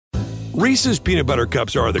Reese's peanut butter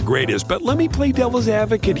cups are the greatest, but let me play devil's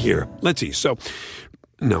advocate here. Let's see. So,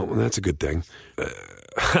 no, that's a good thing.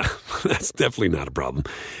 That's definitely not a problem.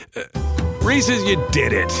 Reese's, you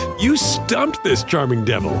did it. You stumped this charming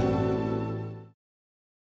devil.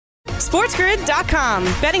 SportsGrid.com.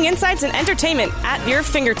 Betting insights and entertainment at your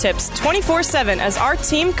fingertips 24/7 as our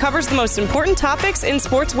team covers the most important topics in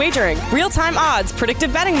sports wagering. Real-time odds,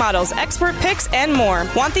 predictive betting models, expert picks, and more.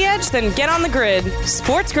 Want the edge? Then get on the grid.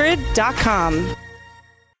 SportsGrid.com.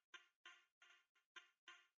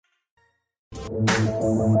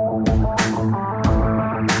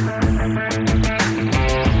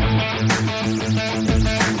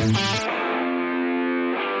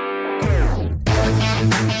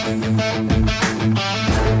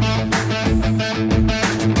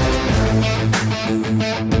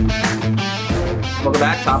 Welcome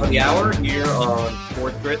back, top of the hour here on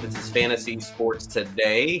Sports Grid. This is Fantasy Sports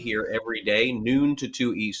Today, here every day, noon to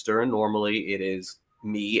 2 Eastern. Normally it is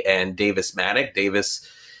me and Davis Maddock. Davis,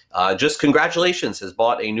 just congratulations, has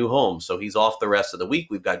bought a new home, so he's off the rest of the week.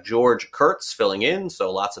 We've got George Kurtz filling in,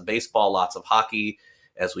 so lots of baseball, lots of hockey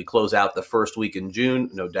as we close out the first week in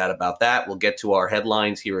June. No doubt about that. We'll get to our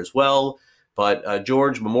headlines here as well. But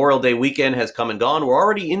George, Memorial Day weekend has come and gone. We're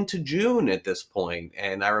already into June at this point.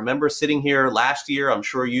 And I remember sitting here last year, I'm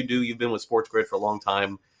sure you do, you've been with Sports Grid for a long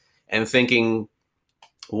time, and thinking,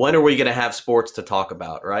 when are we going to have sports to talk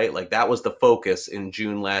about, right? Like that was the focus in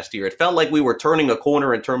June last year. It felt like we were turning a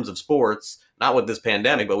corner in terms of sports, not with this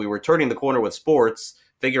pandemic, but we were turning the corner with sports,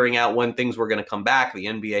 figuring out when things were going to come back. The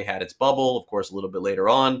NBA had its bubble, of course, a little bit later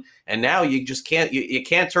on. And now you just can't, you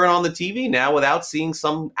can't turn on the TV now without seeing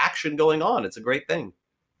some action going on. It's a great thing.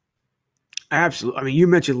 Absolutely. I mean, you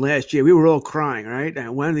mentioned last year, we were all crying, right?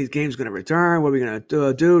 And when are these games going to return? What are we going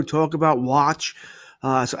to do, talk about, watch?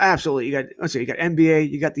 So absolutely, you got NBA,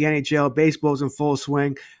 you got the NHL, baseball's in full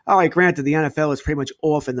swing. All right, granted, the NFL is pretty much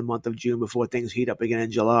off in the month of June before things heat up again in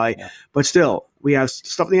July. Yeah. But still, we have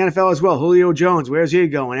stuff in the NFL as well. Julio Jones, where's he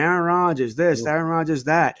going? Aaron Rodgers, this, Aaron Rodgers,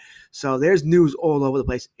 that. So there's news all over the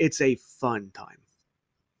place. It's a fun time.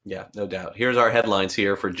 Yeah, no doubt. Here's our headlines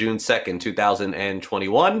here for June 2nd,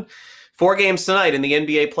 2021. 4 games tonight in the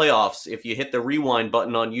NBA playoffs. If you hit the rewind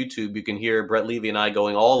button on YouTube, you can hear Brett Levy and I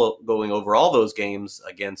going over all those games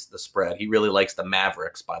against the spread. He really likes the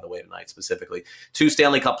Mavericks, by the way, tonight specifically. 2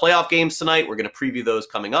 Stanley Cup playoff games tonight. We're going to preview those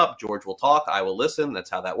coming up. George will talk. I will listen.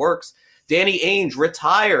 That's how that works. Danny Ainge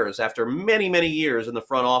retires after many, many years in the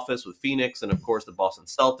front office with Phoenix and, of course, the Boston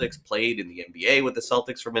Celtics. Played in the NBA with the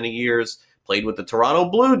Celtics for many years. Played with the Toronto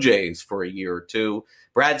Blue Jays for a year or two.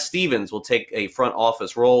 Brad Stevens will take a front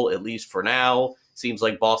office role, at least for now. Seems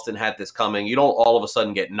like Boston had this coming. You don't all of a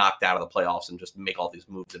sudden get knocked out of the playoffs and just make all these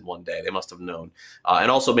moves in one day. They must have known.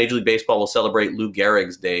 And also Major League Baseball will celebrate Lou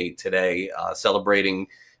Gehrig's Day today, celebrating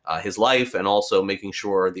his life and also making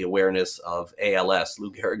sure the awareness of ALS,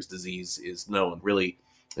 Lou Gehrig's disease, is known. Really,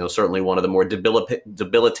 certainly one of the more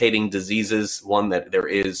debilitating diseases, one that there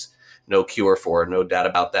is no cure for, no doubt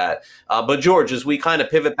about that. But George, as we kind of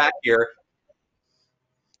pivot back here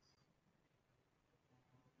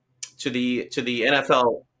to the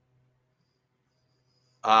NFL,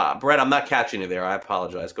 Brett, I'm not catching you there. I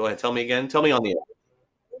apologize. Go ahead. Tell me again. Tell me on the air.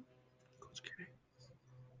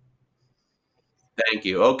 Thank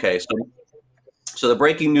you. Okay. So the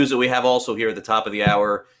breaking news that we have also here at the top of the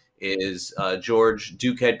hour is George,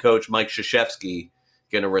 Duke head coach Mike Krzyzewski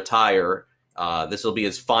going to retire. This will be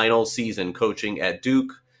his final season coaching at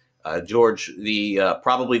Duke. George,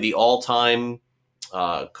 probably the all-time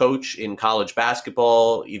coach in college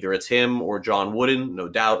basketball. Either it's him or John Wooden, no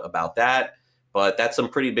doubt about that. But that's some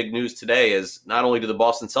pretty big news today, as not only do the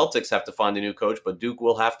Boston Celtics have to find a new coach, but Duke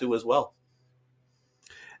will have to as well.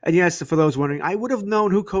 And yes, for those wondering, I would have known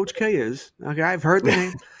who Coach K is. Okay, I've heard the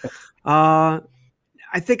name.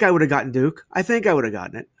 I think I would have gotten Duke. I think I would have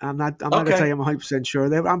gotten it. I'm not going to tell you I'm 100% sure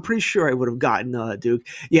there, but I'm pretty sure I would have gotten Duke.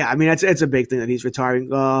 Yeah, I mean, it's a big thing that he's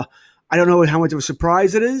retiring. I don't know how much of a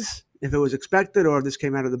surprise it is, if it was expected or if this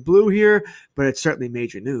came out of the blue here, but it's certainly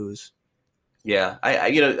major news. Yeah,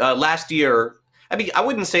 last year, I mean, I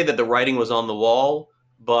wouldn't say that the writing was on the wall,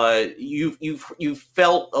 but you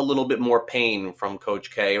felt a little bit more pain from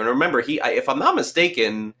Coach K. And remember, if I'm not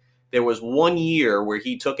mistaken, there was 1 year where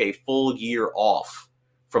he took a full year off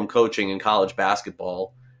from coaching in college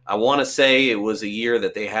basketball. I want to say it was a year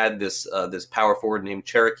that they had this power forward named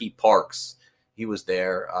Cherokee Parks. He was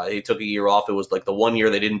there. He took a year off. It was like the 1 year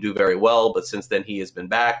they didn't do very well, but since then he has been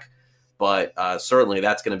back. But certainly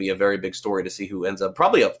that's going to be a very big story to see who ends up.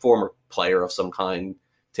 Probably a former player of some kind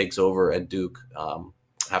takes over at Duke.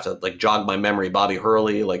 Have to jog my memory. Bobby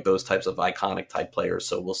Hurley, like those types of iconic type players.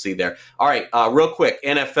 So we'll see there. All right, real quick,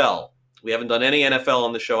 NFL. We haven't done any NFL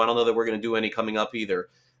on the show. I don't know that we're going to do any coming up either.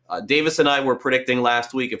 Davis and I were predicting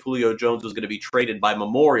last week if Julio Jones was going to be traded by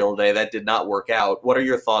Memorial Day. That did not work out. What are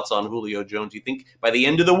your thoughts on Julio Jones? Do you think by the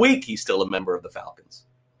end of the week he's still a member of the Falcons?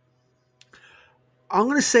 I'm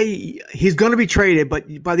going to say he's going to be traded,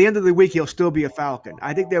 but by the end of the week, he'll still be a Falcon.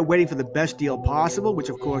 I think they're waiting for the best deal possible, which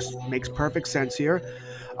of course makes perfect sense here.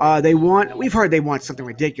 We've heard they want something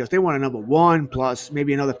ridiculous. They want a number 1 plus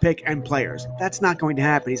maybe another pick and players. That's not going to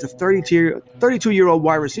happen. He's a 32-year-old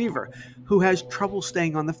wide receiver who has trouble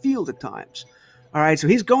staying on the field at times. All right, so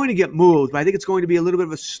he's going to get moved, but I think it's going to be a little bit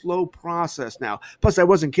of a slow process now. Plus, I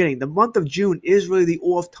wasn't kidding. The month of June is really the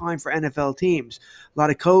off time for NFL teams. A lot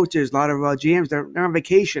of coaches, a lot of GMs, they're on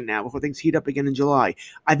vacation now before things heat up again in July.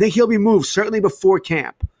 I think he'll be moved certainly before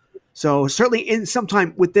camp. So certainly in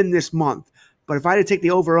sometime within this month. But if I had to take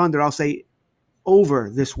the over-under, I'll say over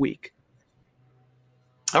this week.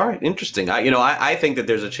 All right, interesting. I think that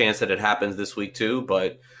there's a chance that it happens this week too,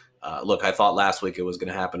 but look, I thought last week it was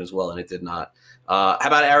going to happen as well, and it did not. How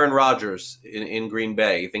about Aaron Rodgers in Green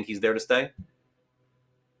Bay? You think he's there to stay?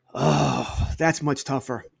 Oh, that's much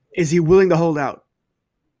tougher. Is he willing to hold out?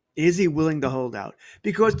 Is he willing to hold out?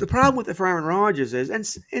 Because the problem with Aaron Rodgers is, and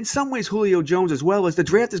in some ways Julio Jones as well, is the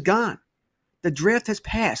draft is gone. The draft has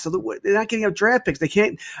passed, so they're not getting up draft picks. They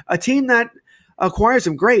can't. A team that acquires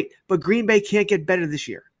them, great, but Green Bay can't get better this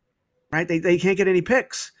year, right? They can't get any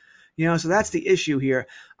picks, so that's the issue here.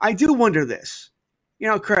 I do wonder this,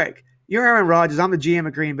 Craig. You're Aaron Rodgers. I'm the GM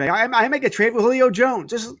of Green Bay. I make a trade with Julio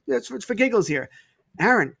Jones. That's for giggles here.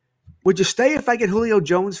 Aaron, would you stay if I get Julio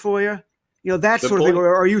Jones for you? That sort of thing.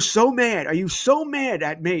 Or are you so mad? Are you so mad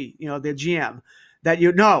at me, the GM, that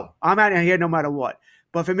I'm out of here no matter what.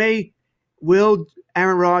 But for me, will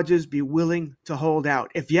Aaron Rodgers be willing to hold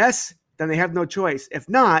out? If yes, then they have no choice. If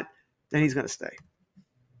not, then he's going to stay.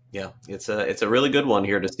 Yeah, it's a really good one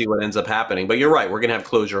here to see what ends up happening. But you're right, we're going to have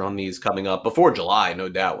closure on these coming up before July, no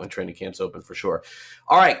doubt, when training camp's open for sure.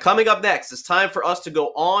 All right, coming up next, it's time for us to go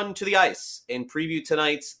on to the ice and preview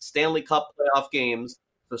tonight's Stanley Cup playoff games.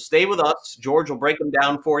 So stay with us. George will break them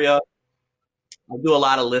down for you. I'll do a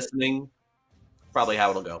lot of listening. Probably how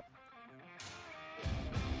it'll go.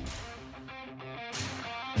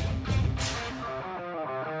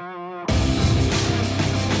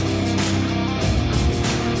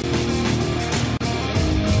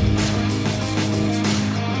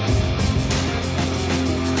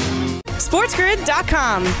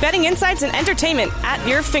 SportsGrid.com. Betting insights and entertainment at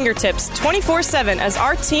your fingertips 24/7 as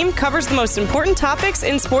our team covers the most important topics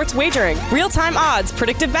in sports wagering. Real-time odds,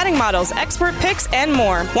 predictive betting models, expert picks, and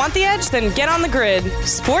more. Want the edge? Then get on the grid.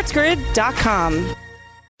 SportsGrid.com.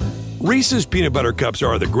 Reese's peanut butter cups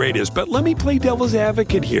are the greatest, but let me play devil's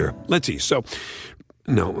advocate here. Let's see. So,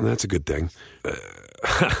 no, that's a good thing.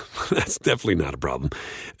 That's definitely not a problem.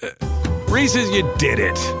 Reese's, you did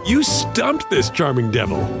it. You stumped this charming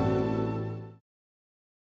devil.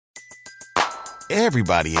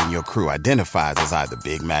 Everybody in your crew identifies as either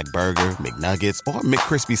Big Mac Burger, McNuggets, or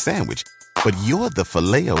McCrispy Sandwich. But you're the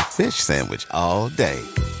Filet-O-Fish Sandwich all day.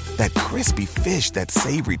 That crispy fish, that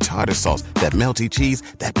savory tartar sauce, that melty cheese,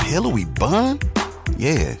 that pillowy bun.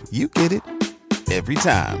 Yeah, you get it. Every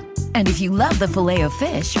time. And if you love the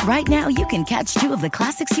Filet-O-Fish, right now you can catch 2 of the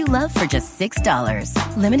classics you love for just $6.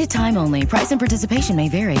 Limited time only. Price and participation may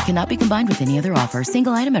vary. Cannot be combined with any other offer.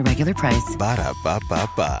 Single item at regular price.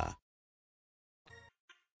 Ba-da-ba-ba-ba.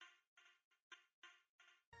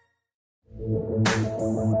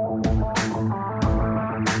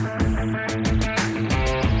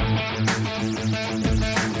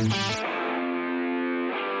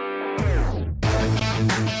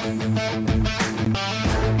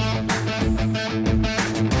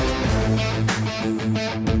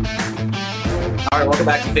 All right, welcome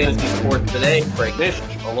back to Fantasy Sports Today. Craig Mish,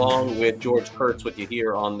 along with George Kurtz with you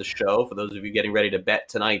here on the show. For those of you getting ready to bet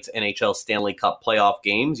tonight's NHL Stanley Cup playoff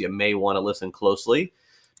games, you may want to listen closely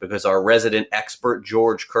because our resident expert,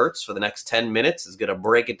 George Kurtz, for the next 10 minutes is going to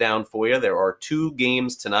break it down for you. There are 2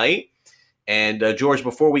 games tonight. And George,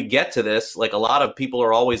 before we get to this, like a lot of people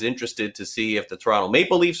are always interested to see if the Toronto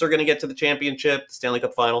Maple Leafs are going to get to the championship, the Stanley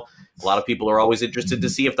Cup final. A lot of people are always interested to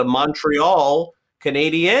see if the Montreal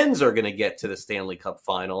Canadiens are going to get to the Stanley Cup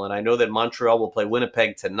final. And I know that Montreal will play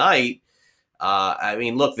Winnipeg tonight.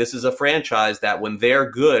 Look, this is a franchise that when they're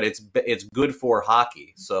good, it's good for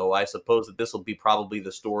hockey. So I suppose that this will be probably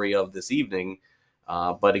the story of this evening.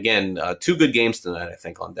 But again, 2 good games tonight, I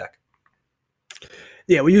think, on deck.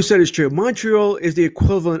 Yeah, what you said is true. Montreal is the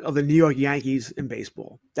equivalent of the New York Yankees in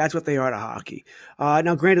baseball. That's what they are to hockey.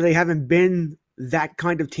 Now, granted, they haven't been that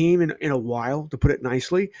kind of team in a while, to put it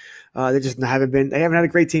nicely. They haven't had a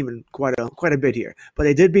great team in quite a bit here. But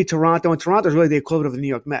they did beat Toronto, and Toronto's really the equivalent of the New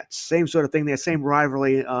York Mets. Same sort of thing. They have same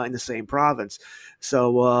rivalry in the same province.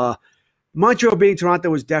 So Montreal beating Toronto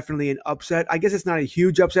was definitely an upset. I guess it's not a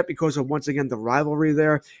huge upset because of, once again, the rivalry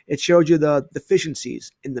there. It showed you the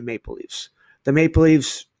deficiencies in the Maple Leafs. The Maple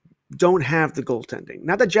Leafs don't have the goaltending.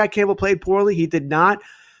 Not that Jack Campbell played poorly. He did not,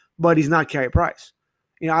 but he's not Carey Price.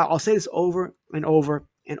 I'll say this over and over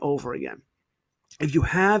and over again. If you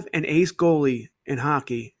have an ace goalie in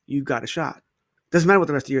hockey, you've got a shot. Doesn't matter what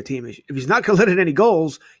the rest of your team is. If he's not going to let in any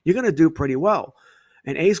goals, you're going to do pretty well.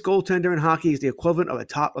 An ace goaltender in hockey is the equivalent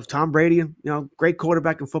of Tom Brady, great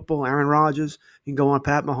quarterback in football, Aaron Rodgers. You can go on,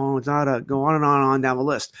 Pat Mahomes, go on and on down the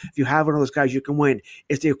list. If you have one of those guys, you can win.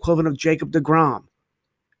 It's the equivalent of Jacob deGrom.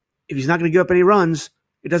 If he's not going to give up any runs,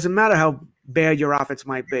 it doesn't matter how bad your offense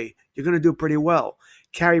might be. You're going to do pretty well.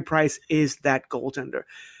 Carey Price is that goaltender.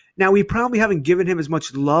 Now, we probably haven't given him as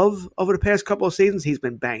much love over the past couple of seasons. He's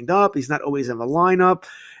been banged up. He's not always in the lineup.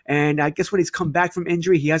 And I guess when he's come back from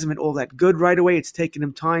injury, he hasn't been all that good right away. It's taken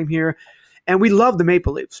him time here. And we love the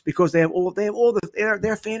Maple Leafs because they have all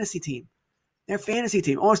their fantasy team. Their fantasy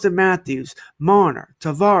team. Austin Matthews, Marner,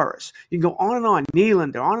 Tavares. You can go on and on.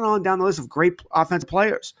 Nylander, on and on down the list of great offensive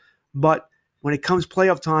players. But when it comes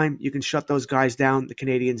playoff time, you can shut those guys down. The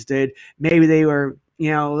Canadians did. Maybe they were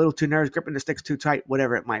a little too nervous, gripping the sticks too tight,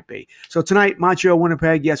 whatever it might be. So tonight, Montreal,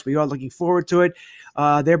 Winnipeg, yes, we are looking forward to it.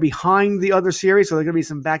 They're behind the other series, so there are going to be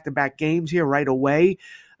some back-to-back games here right away.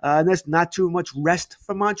 And there's not too much rest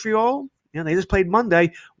for Montreal. They just played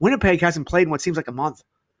Monday. Winnipeg hasn't played in what seems like a month.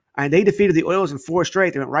 And they defeated the Oilers in 4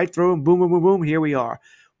 straight. They went right through them, boom, boom, boom, boom, here we are.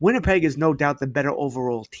 Winnipeg is no doubt the better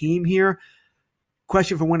overall team here.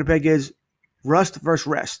 Question for Winnipeg is rust versus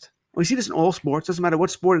rest. We see this in all sports. Doesn't matter what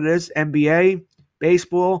sport it is, NBA,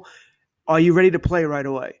 baseball. Are you ready to play right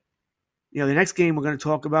away? The next game we're going to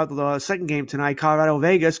talk about, the second game tonight,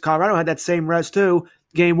 Colorado-Vegas. Colorado had that same rest too.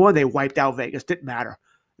 Game 1, they wiped out Vegas. Didn't matter.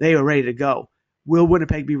 They were ready to go. Will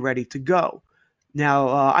Winnipeg be ready to go? Now,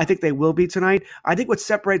 I think they will be tonight. I think what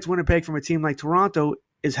separates Winnipeg from a team like Toronto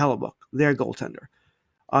is Hellebuyck, their goaltender.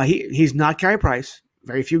 He's not Carey Price.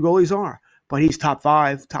 Very few goalies are. But he's top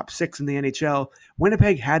 5, top 6 in the NHL.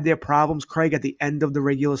 Winnipeg had their problems, Craig, at the end of the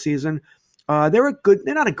regular season. They're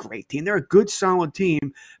not a great team. They're a good, solid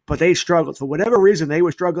team, but they struggled. For whatever reason, they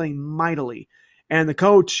were struggling mightily. And the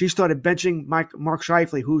coach, he started benching Mark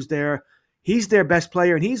Scheifele, he's their best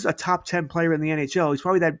player, and he's a top 10 player in the NHL. He's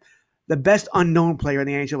probably the best unknown player in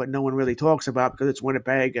the NHL that no one really talks about because it's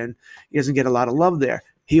Winnipeg, and he doesn't get a lot of love there.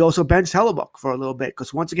 He also benched Hellebuyck for a little bit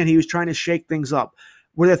because, once again, he was trying to shake things up.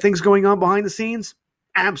 Were there things going on behind the scenes?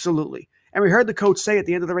 Absolutely. And we heard the coach say at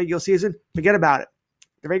the end of the regular season, forget about it.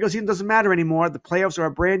 The regular season doesn't matter anymore. The playoffs are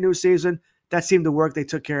a brand new season. That seemed to work. They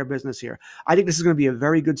took care of business here. I think this is going to be a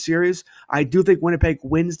very good series. I do think Winnipeg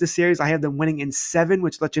wins the series. I have them winning in 7,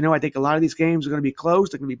 which lets you know I think a lot of these games are going to be close.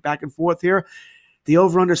 They're going to be back and forth here. The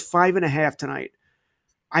over-under is 5.5 tonight.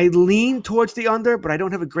 I lean towards the under, but I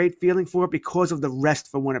don't have a great feeling for it because of the rest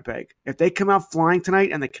for Winnipeg. If they come out flying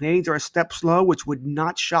tonight and the Canadians are a step slow, which would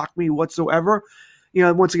not shock me whatsoever,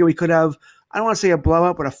 once again, we could have, I don't want to say a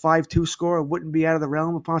blowout, but a 5-2 score. It wouldn't be out of the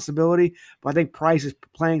realm of possibility. But I think Price is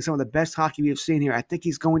playing some of the best hockey we've seen here. I think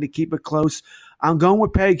he's going to keep it close. I'm going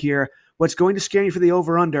with Peg here. What's going to scare me for the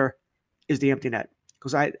over-under is the empty net.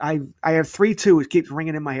 Because I have 3-2. It keeps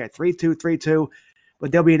ringing in my head. 3-2, 3-2.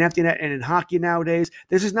 But there'll be an empty net. And in hockey nowadays,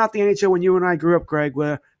 this is not the NHL when you and I grew up, Greg,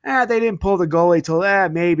 where they didn't pull the goalie till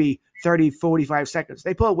maybe 30, 45 seconds.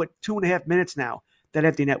 They pull it with 2.5 minutes now. That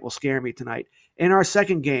empty net will scare me tonight. In our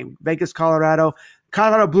second game, Vegas-Colorado,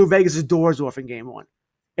 Colorado blew Vegas' doors off in game 1.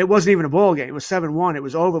 It wasn't even a ball game. It was 7-1. It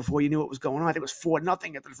was over before you knew what was going on. I think it was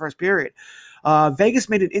 4-0 after the first period. Vegas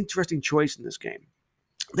made an interesting choice in this game.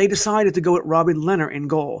 They decided to go with Robin Lehner in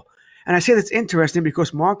goal. And I say that's interesting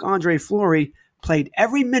because Marc-Andre Fleury played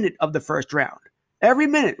every minute of the first round. Every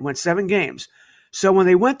minute, went 7 games. So when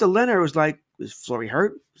they went to Lehner, it was like, is Fleury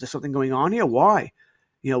hurt? Is there something going on here? Why?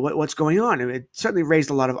 What's going on? It certainly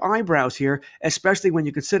raised a lot of eyebrows here, especially when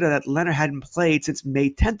you consider that Lehner hadn't played since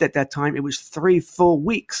May 10th at that time. It was 3 full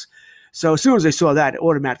weeks. So as soon as they saw that, it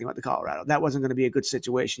automatically went to Colorado. That wasn't going to be a good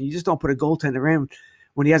situation. You just don't put a goaltender in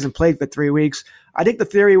when he hasn't played for 3 weeks. I think the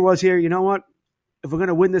theory was here, you know what? If we're going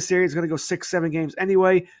to win this series, it's going to go 6-7 games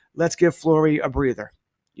anyway. Let's give Fleury a breather.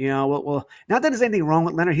 Well, not that there's anything wrong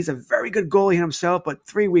with Lehner. He's a very good goalie himself, but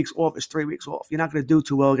 3 weeks off is 3 weeks off. You're not going to do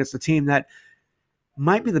too well against a team that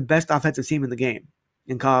might be the best offensive team in the game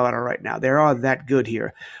in Colorado right now. They are that good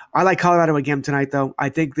here. I like Colorado again tonight, though. I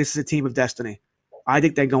think this is a team of destiny. I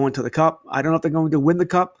think they're going to the Cup. I don't know if they're going to win the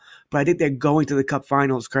Cup, but I think they're going to the Cup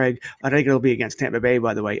Finals, Craig. I think it'll be against Tampa Bay,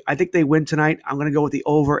 by the way. I think they win tonight. I'm going to go with the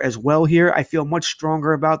over as well here. I feel much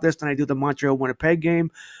stronger about this than I do the Montreal-Winnipeg game.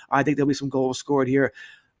 I think there'll be some goals scored here.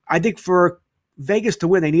 I think for Vegas to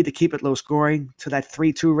win, they need to keep it low scoring to that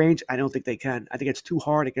 3-2 range. I don't think they can. I think it's too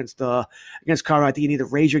hard against Colorado. I think you need to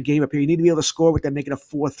raise your game up here. You need to be able to score with them, make it a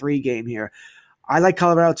 4-3 game here. I like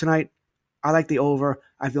Colorado tonight. I like the over.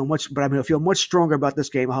 I'm going to feel much stronger about this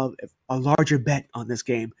game. I'll have a larger bet on this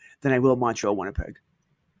game than I will Montreal-Winnipeg.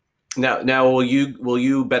 Now, will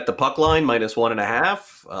you bet the puck line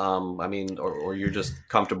 -1.5? Or you're just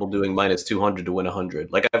comfortable doing -200 to win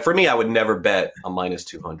 100? Like for me, I would never bet a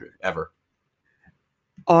 -200 ever.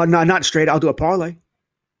 No, not straight. I'll do a parlay.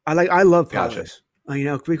 I love parlays.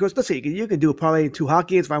 Gotcha. Because let's say you can do a parlay in 2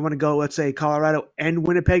 hockey games. If I want to go, let's say Colorado and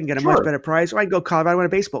Winnipeg and get a much better price, or I can go Colorado in a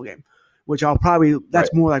baseball game, which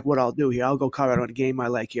that's more like what I'll do here. I'll go Colorado in a game I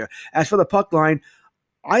like here. As for the puck line,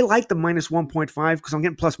 I like the -1.5 because I'm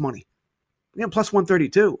getting plus money. I'm getting plus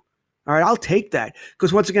 132. All right, I'll take that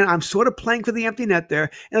because once again, I'm sort of playing for the empty net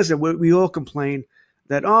there. And listen, we all complain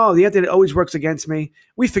that the empty net always works against me.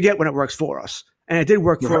 We forget when it works for us. And it did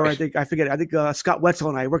work for, I think Scott Wetzel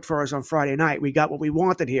and I worked for us on Friday night. We got what we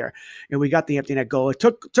wanted here, and we got the empty net goal. It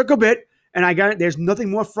took a bit, and I got it. There's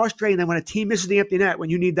nothing more frustrating than when a team misses the empty net when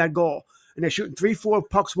you need that goal, and they're shooting 3-4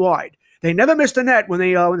 pucks wide. They never miss the net when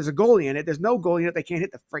there's a goalie in it. There's no goalie in it. They can't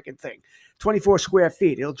hit the freaking thing. 24 square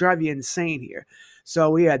feet. It'll drive you insane here.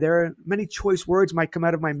 So, yeah, there are many choice words might come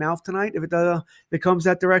out of my mouth tonight if it comes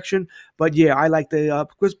that direction. But, yeah, I like the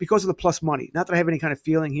because of the plus money. Not that I have any kind of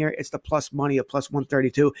feeling here. It's the plus money of plus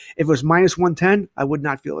 132. If it was -110, I would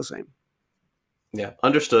not feel the same. Yeah,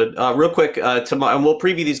 understood. Real quick, tomorrow, and we'll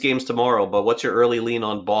preview these games tomorrow, but what's your early lean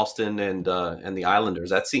on Boston and the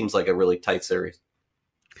Islanders? That seems like a really tight series.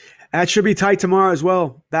 That should be tight tomorrow as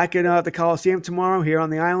well. Back in the Coliseum tomorrow here on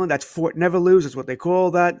the island. That's Fort Never Lose is what they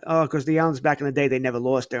call that because the Islanders back in the day, they never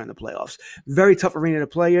lost there in the playoffs. Very tough arena to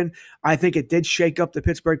play in. I think it did shake up the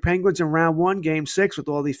Pittsburgh Penguins in round 1, game 6 with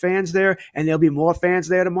all these fans there, and there'll be more fans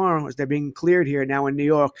there tomorrow as they're being cleared here now in New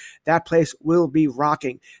York. That place will be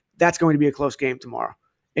rocking. That's going to be a close game tomorrow.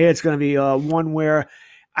 It's going to be one where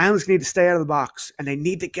Islanders need to stay out of the box, and they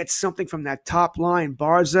need to get something from that top line.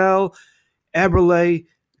 Barzal, Eberle,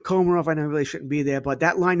 Komarov, I know really shouldn't be there, but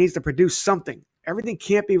that line needs to produce something. Everything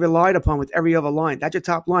can't be relied upon with every other line. That's your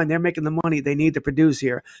top line. They're making the money they need to produce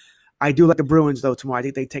here. I do like the Bruins, though, tomorrow. I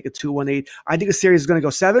think they take a 2-1 lead. I think the series is going to go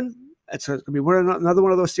 7. It's going to be another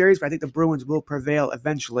one of those series, but I think the Bruins will prevail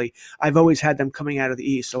eventually. I've always had them coming out of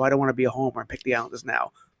the East, so I don't want to be a homer and pick the Islanders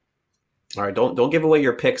now. All right, don't give away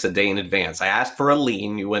your picks a day in advance. I asked for a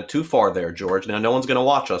lean. You went too far there, George. Now, no one's going to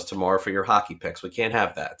watch us tomorrow for your hockey picks. We can't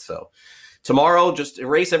have that, so... Tomorrow, just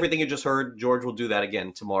erase everything you just heard. George will do that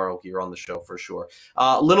again tomorrow here on the show for sure.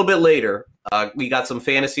 A little bit later, we got some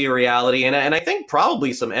fantasy reality, and I think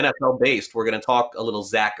probably some NFL-based. We're going to talk a little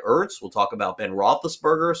Zach Ertz. We'll talk about Ben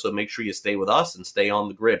Roethlisberger, so make sure you stay with us and stay on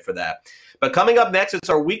the grid for that. But coming up next, it's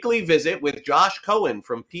our weekly visit with Josh Cohen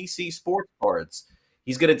from PC Sports Cards.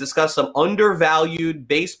 He's going to discuss some undervalued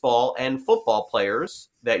baseball and football players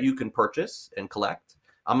that you can purchase and collect.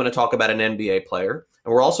 I'm going to talk about an NBA player.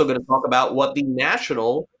 And we're also going to talk about what the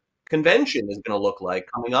national convention is going to look like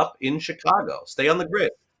coming up in Chicago. Stay on the grid.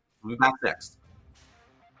 We'll be back next.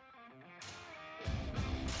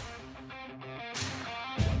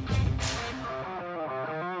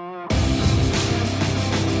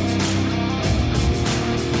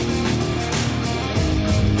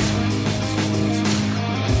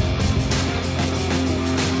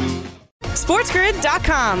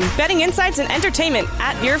 SportsGrid.com. Betting insights and entertainment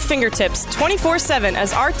at your fingertips 24/7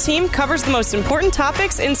 as our team covers the most important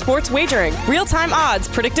topics in sports wagering. Real-time odds,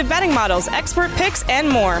 predictive betting models, expert picks, and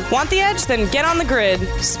more. Want the edge? Then get on the grid.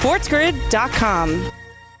 SportsGrid.com.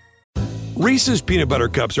 Reese's Peanut Butter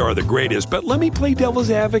Cups are the greatest, but let me play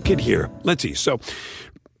devil's advocate here. Let's see. So,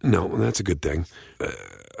 no, that's a good thing.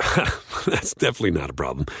 That's definitely not a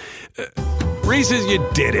problem. Reese's, you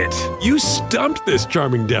did it. You stumped this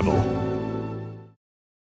charming devil.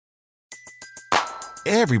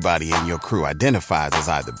 Everybody in your crew identifies as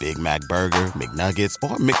either Big Mac Burger, McNuggets,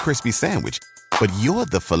 or McCrispy Sandwich. But you're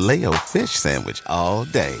the Filet-O-Fish Sandwich all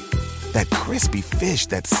day. That crispy fish,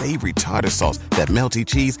 that savory tartar sauce, that melty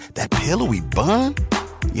cheese, that pillowy bun.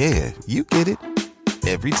 Yeah, you get it.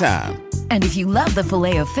 Every time. And if you love the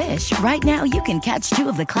Filet-O-Fish, right now you can catch 2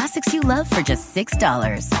 of the classics you love for just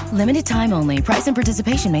 $6. Limited time only. Price and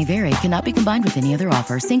participation may vary. Cannot be combined with any other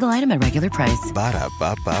offer. Single item at regular price.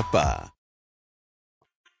 Ba-da-ba-ba-ba.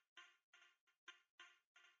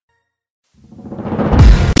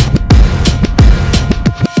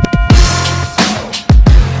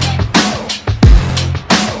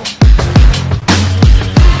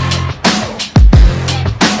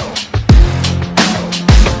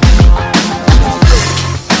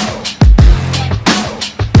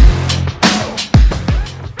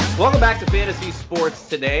 to Fantasy Sports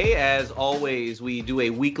Today. As always, we do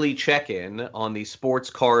a weekly check-in on the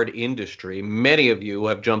sports card industry. Many of you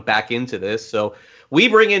have jumped back into this, so we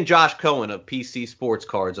bring in Josh Cohen of PC Sports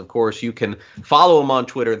Cards. Of course, you can follow him on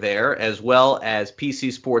Twitter there, as well as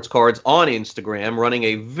PC Sports Cards on Instagram, running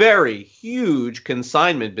a very huge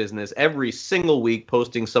consignment business every single week,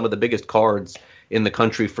 posting some of the biggest cards in the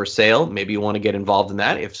country for sale. Maybe you want to get involved in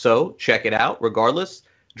that. If so, check it out. Regardless,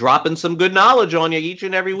 dropping some good knowledge on you each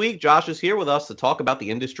and every week. Josh is here with us to talk about the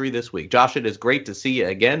industry this week. Josh, it is great to see you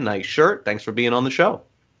again. Nice shirt. Thanks for being on the show.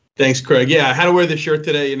 Thanks, Craig. Yeah, I had to wear this shirt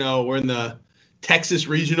today. You know, we're in the Texas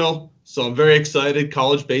Regional, so I'm very excited.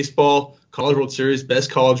 College baseball, College World Series, best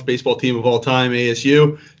college baseball team of all time,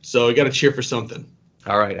 ASU. So you got to cheer for something.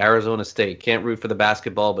 All right, Arizona State. Can't root for the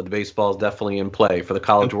basketball, but the baseball is definitely in play for the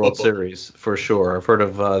College World Series, for sure. I've heard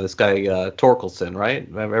of this guy, Torkelson, right?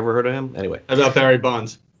 Have I ever heard of him? Anyway. How about Barry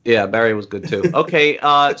Bonds? Yeah, Barry was good too. Okay,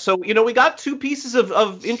 so, you know, we got two pieces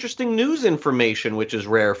of interesting news information, which is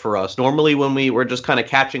rare for us. Normally when we're just kind of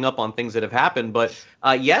catching up on things that have happened, but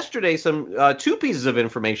yesterday two pieces of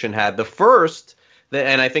information had. The first,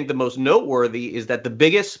 and I think the most noteworthy, is that the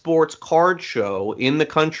biggest sports card show in the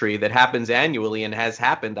country that happens annually and has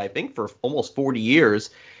happened, I think, for almost 40 years,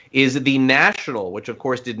 is the National, which of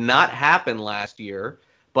course did not happen last year.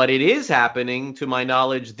 But it is happening, to my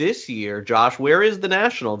knowledge, this year. Josh, where is the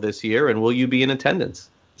National this year, and will you be in attendance?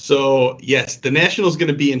 So, yes, the National is going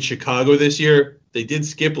to be in Chicago this year. They did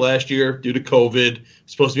skip last year due to COVID.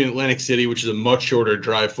 It's supposed to be in Atlantic City, which is a much shorter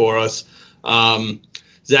drive for us.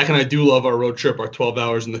 Zach and I do love our road trip, our 12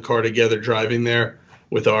 hours in the car together driving there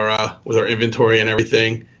with our inventory and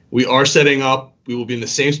everything. We are setting up. We will be in the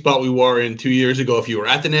same spot we were in 2 years ago if you were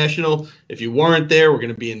at the National. If you weren't there, we're going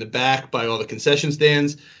to be in the back by all the concession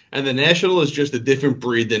stands. And the National is just a different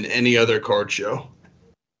breed than any other card show.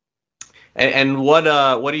 And what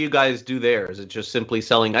do you guys do there? Is it just simply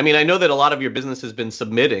selling? I mean, I know that a lot of your business has been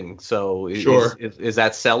submitting. So sure. Is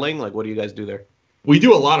that selling? Like, what do you guys do there? We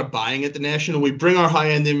do a lot of buying at the National. We bring our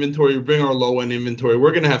high-end inventory. We bring our low-end inventory.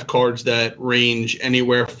 We're going to have cards that range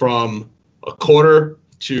anywhere from a quarter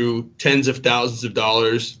to tens of thousands of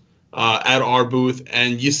dollars at our booth,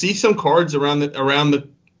 and you see some cards around the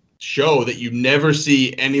show that you never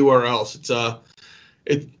see anywhere else.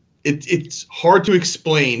 It's hard to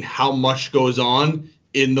explain how much goes on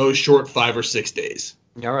in those short 5 or 6 days.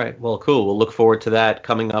 All right. Well, cool. We'll look forward to that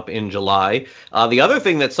coming up in July. The other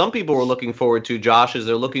thing that some people were looking forward to, Josh, is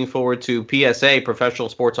they're looking forward to PSA, Professional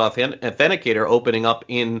Sports Authenticator, opening up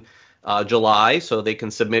in July, so they can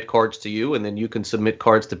submit cards to you, and then you can submit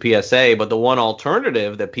cards to PSA. But the one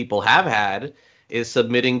alternative that people have had is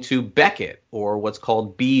submitting to Beckett, or what's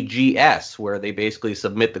called BGS, where they basically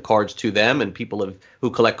submit the cards to them, and people who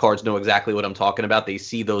collect cards know exactly what I'm talking about. They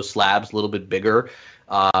see those slabs a little bit bigger.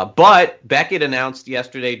 But Beckett announced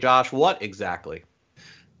yesterday, Josh, what exactly?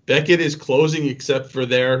 Beckett is closing except for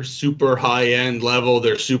their super high-end level,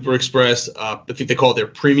 their Super Express. I think they call it their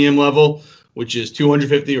premium level, which is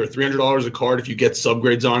 $250 or $300 a card if you get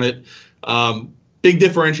subgrades on it. Big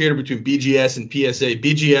differentiator between BGS and PSA.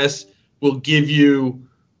 BGS will give you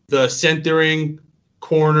the centering,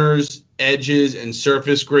 corners, edges, and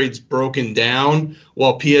surface grades broken down,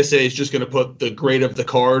 while PSA is just going to put the grade of the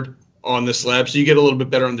card on the slab, so you get a little bit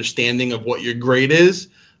better understanding of what your grade is.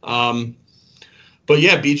 But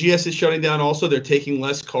yeah, BGS is shutting down also. They're taking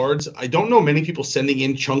less cards. I don't know many people sending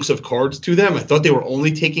in chunks of cards to them. I thought they were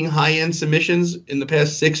only taking high-end submissions in the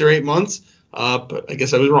past 6 or 8 months, but I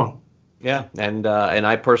guess I was wrong. Yeah, and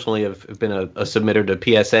I personally have been a submitter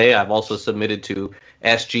to PSA. I've also submitted to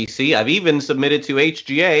SGC. I've even submitted to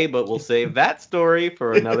HGA, but we'll save that story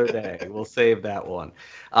for another day. We'll save that one.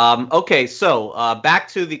 Okay, so back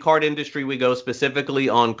to the card industry we go, specifically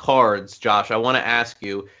on cards. Josh, I want to ask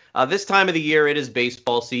you, this time of the year, it is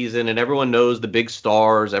baseball season, and everyone knows the big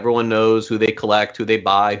stars. Everyone knows who they collect, who they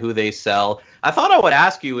buy, who they sell. I thought I would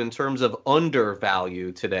ask you in terms of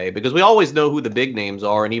undervalue today, because we always know who the big names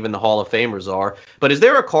are and even the Hall of Famers are. But is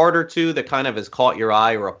there a card or two that kind of has caught your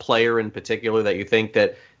eye, or a player in particular that you think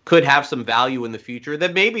that could have some value in the future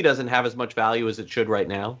that maybe doesn't have as much value as it should right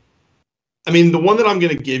now? I mean, the one that I'm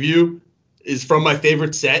going to give you is from my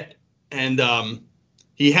favorite set, and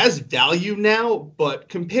he has value now, but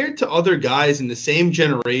compared to other guys in the same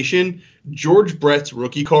generation, George Brett's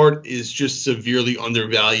rookie card is just severely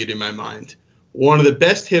undervalued in my mind. One of the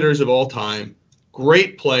best hitters of all time,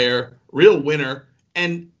 great player, real winner,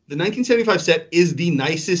 and the 1975 set is the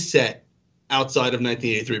nicest set outside of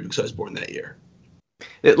 1983 because I was born that year.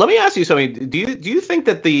 Let me ask you something. Do you think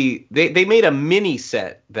that they made a mini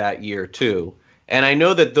set that year too? And I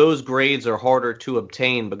know that those grades are harder to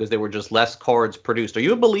obtain because there were just less cards produced. Are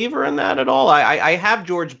you a believer in that at all? I have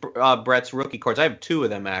George Brett's rookie cards. I have 2 of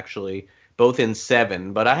them, actually, both in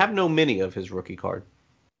 7, but I have no mini of his rookie card.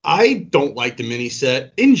 I don't like the mini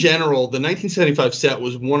set. In general, the 1975 set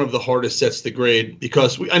was one of the hardest sets to grade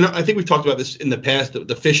because I think we've talked about this in the past, the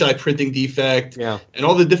fisheye printing defect and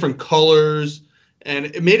all the different colors. And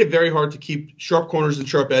it made it very hard to keep sharp corners and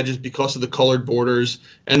sharp edges because of the colored borders.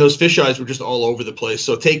 And those fisheyes were just all over the place.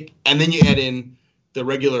 And then you add in the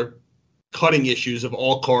regular cutting issues of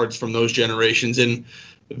all cards from those generations and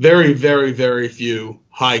very, very, very few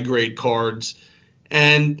high-grade cards.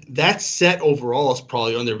 And that set overall is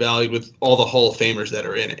probably undervalued with all the Hall of Famers that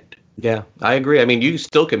are in it. Yeah, I agree. I mean, you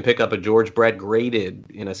still can pick up a George Brett graded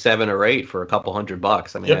in a 7 or 8 for a couple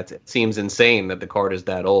 $100. I mean, it seems insane that the card is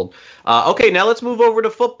that old. Okay, now let's move over to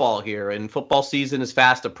football here. And football season is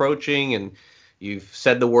fast approaching, and you've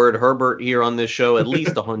said the word Herbert here on this show at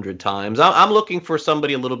least 100 times. I'm looking for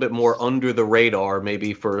somebody a little bit more under the radar,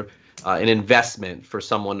 maybe for an investment for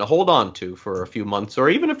someone to hold on to for a few months or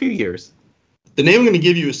even a few years. The name I'm going to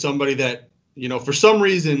give you is somebody that, for some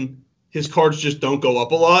reason, his cards just don't go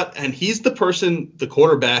up a lot. And he's the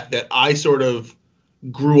quarterback that I sort of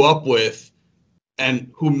grew up with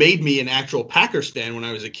and who made me an actual Packers fan when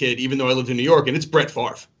I was a kid, even though I lived in New York, and it's Brett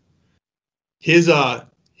Favre.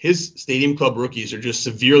 His Stadium Club rookies are just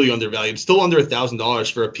severely undervalued, still under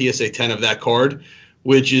 $1,000 for a PSA 10 of that card,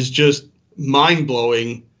 which is just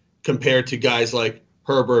mind-blowing compared to guys like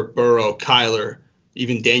Herbert, Burrow, Kyler,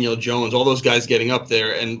 even Daniel Jones, all those guys getting up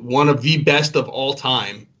there. And one of the best of all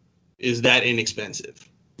time is that inexpensive.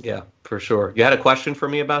 Yeah, for sure. You had a question for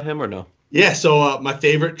me about him or no? Yeah, so my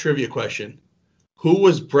favorite trivia question. Who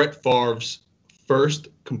was Brett Favre's first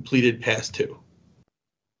completed pass to?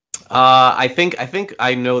 I think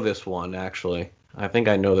I know this one, actually. I think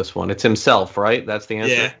I know this one. It's himself, right? That's the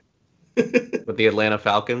answer? Yeah. With the Atlanta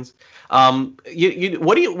Falcons. What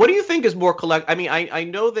do you think is more I mean, I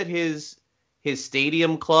know that his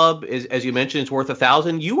Stadium Club is, as you mentioned, it's worth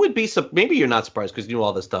 $1,000. You would be, maybe you're not surprised because you know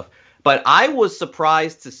all this stuff, but I was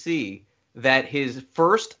surprised to see that his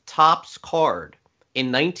first Topps card in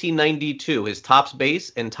 1992, his Topps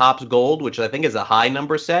base and Topps Gold, which I think is a high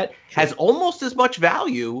number set, has almost as much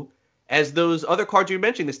value as those other cards you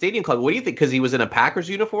mentioned, the Stadium Club. What do you think? Because he was in a Packers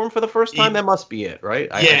uniform for the first time? That must be it,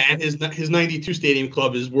 right? And his 92 Stadium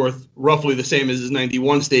Club is worth roughly the same as his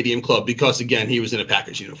 91 Stadium Club because, again, he was in a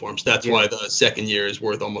Packers uniform. So that's why the second year is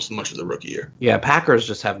worth almost as much as the rookie year. Yeah, Packers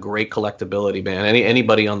just have great collectability, man.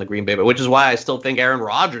 Anybody on the Green Bay, which is why I still think Aaron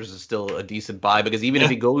Rodgers is still a decent buy because even if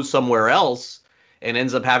he goes somewhere else and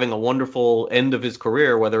ends up having a wonderful end of his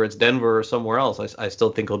career, whether it's Denver or somewhere else, I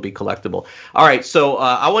still think he'll be collectible. All right, so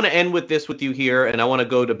I want to end with this with you here, and I want to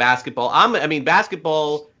go to basketball.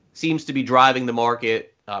 Basketball seems to be driving the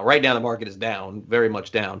market. Right now, the market is down, very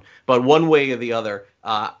much down. But one way or the other,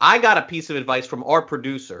 I got a piece of advice from our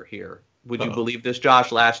producer here. Would you believe this,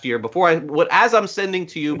 Josh? Last year, as I'm sending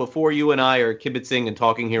to you, before you and I are kibitzing and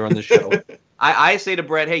talking here on the show, I say to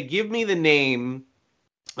Brett, hey, give me the name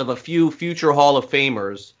of a few future Hall of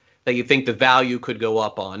Famers that you think the value could go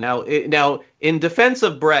up on. Now, in defense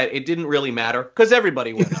of Brett, it didn't really matter because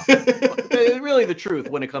everybody went up. It's really the truth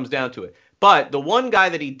when it comes down to it. But the one guy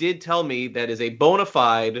that he did tell me that is a bona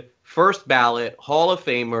fide first ballot Hall of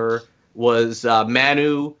Famer was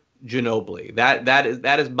Manu Ginobili.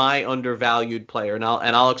 That is my undervalued player, and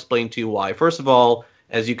I'll explain to you why. First of all,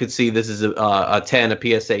 as you could see, this is a 10,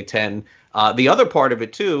 a PSA 10. The other part of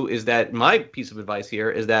it, too, is that my piece of advice here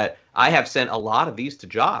is that I have sent a lot of these to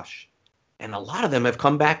Josh, and a lot of them have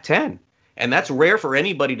come back 10. And that's rare for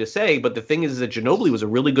anybody to say, but the thing is that Ginobili was a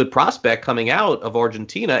really good prospect coming out of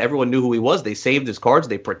Argentina. Everyone knew who he was. They saved his cards.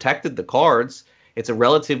 They protected the cards. It's a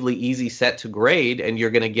relatively easy set to grade, and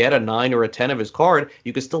you're going to get a 9 or a 10 of his card.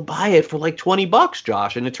 You can still buy it for like $20,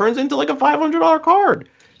 Josh, and it turns into like a $500 card.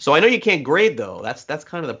 So I know you can't grade, though. That's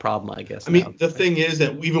kind of the problem, I guess. I mean, the thing is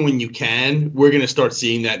that even when you can, we're going to start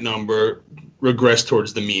seeing that number regress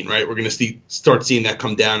towards the mean, right? We're going to start seeing that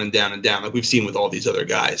come down and down and down, like we've seen with all these other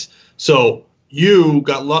guys. So you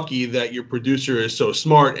got lucky that your producer is so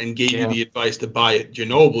smart and gave you the advice to buy it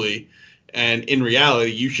Ginobili, and in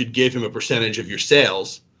reality, you should give him a percentage of your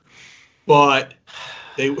sales. But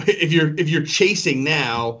if you're chasing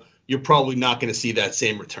now, you're probably not going to see that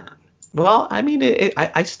same return. Well, I mean,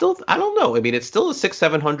 I don't know. I mean, it's still a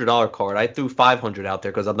 $600-700 card. I threw $500 out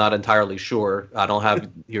there because I'm not entirely sure. I don't have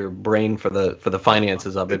your brain for the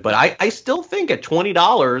finances of it. But I still think at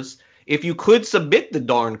 $20, if you could submit the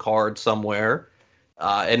darn card somewhere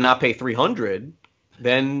and not pay $300,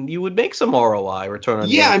 then you would make some ROI, return on.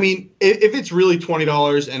 Yeah, I mean, if it's really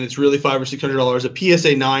 $20 and it's really $500 or $600, a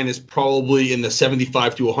PSA 9 is probably in the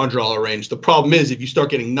 $75 to $100 range. The problem is if you start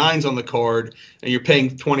getting 9s on the card and you're paying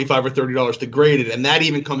 $25 or $30 to grade it, and that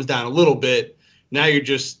even comes down a little bit, now you're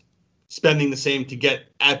just spending the same to get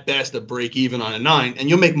at best a break even on a 9, and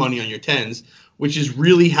you'll make money on your 10s, which is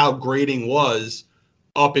really how grading was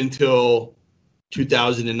up until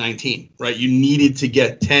 2019, right? You needed to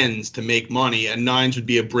get 10s to make money, and 9s would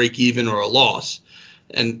be a break even or a loss.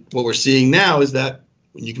 And what we're seeing now is that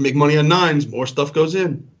when you can make money on 9s, more stuff goes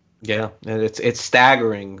in. Yeah, and it's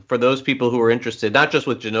staggering for those people who are interested, not just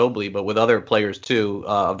with Ginobili, but with other players too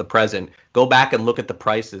of the present. Go back and look at the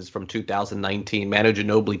prices from 2019. Manu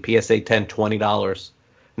Ginobili, PSA 10, $20.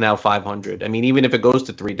 Now $500. I mean, even if it goes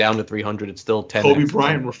to down to $300, it's still 10. Kobe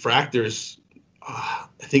Bryant refractors, I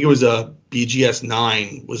think it was a BGS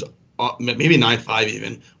 9, was maybe 9.5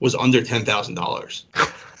 even, was under $10,000.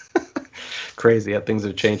 Crazy how things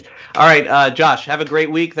have changed. All right, Josh, have a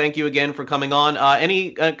great week. Thank you again for coming on.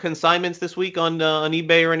 Any consignments this week on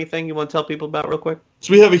eBay or anything you want to tell people about real quick?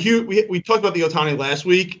 So we have we talked about the Ohtani last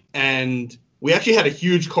week, and we actually had a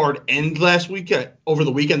huge card end last week over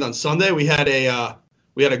the weekend on Sunday. We had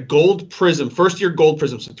a gold prism, first-year gold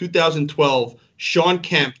prism, so 2012 Sean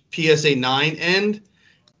Kemp PSA 9 end,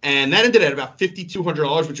 and that ended at about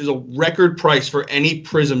 $5,200, which is a record price for any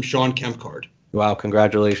prism Sean Kemp card. Wow,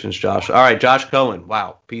 congratulations, Josh. All right, Josh Cohen.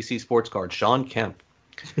 Wow, PC Sports Card, Sean Kemp.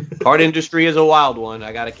 Card industry is a wild one.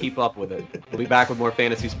 I got to keep up with it. We'll be back with more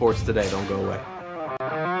fantasy sports today. Don't go away.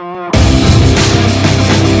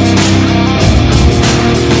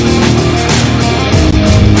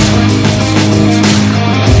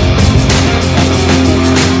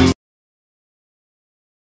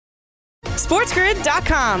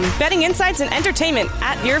 SportsGrid.com. Betting insights and entertainment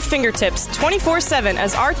at your fingertips 24/7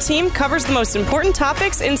 as our team covers the most important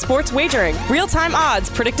topics in sports wagering. Real-time odds,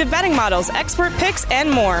 predictive betting models, expert picks,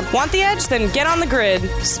 and more. Want the edge? Then get on the grid.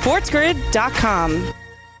 SportsGrid.com.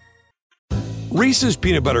 Reese's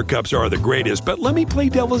peanut butter cups are the greatest, but let me play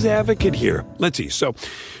devil's advocate here. Let's see. So,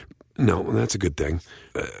 no, that's a good thing.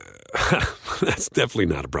 That's definitely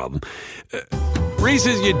not a problem.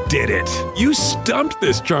 Reese's, you did it. You stumped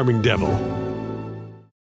this charming devil.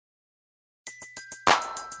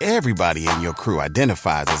 Everybody in your crew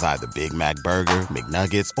identifies as either Big Mac Burger,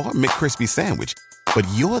 McNuggets, or McCrispy Sandwich. But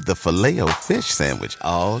you're the Filet-O-Fish Sandwich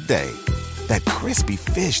all day. That crispy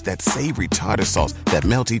fish, that savory tartar sauce, that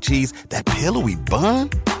melty cheese, that pillowy bun.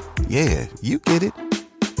 Yeah, you get it.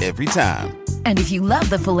 Every time. And if you love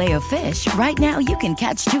the Filet-O-Fish, right now you can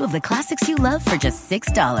catch two of the classics you love for just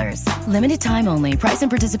 $6. Limited time only. Price and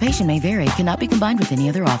participation may vary. Cannot be combined with any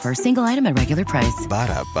other offer. Single item at regular price.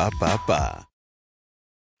 Ba-da-ba-ba-ba.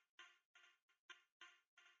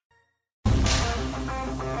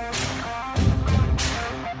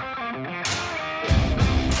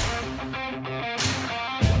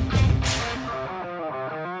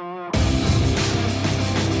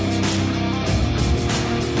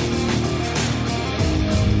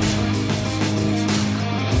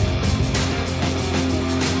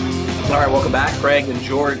 All right, welcome back. Craig and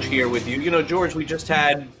George here with you. You know, George, we just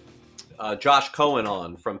had Josh Cohen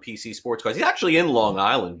on from PC Sports Cards. He's actually in Long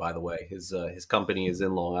Island, by the way. His company is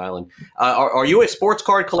in Long Island. Are you a sports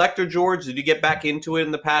card collector, George? Did you get back into it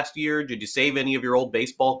in the past year? Did you save any of your old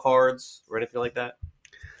baseball cards or anything like that?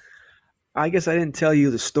 I guess I didn't tell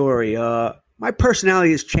you the story. My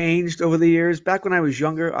personality has changed over the years. Back when I was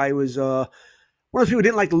younger, I was one of those people who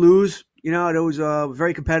didn't like to lose. You know, I was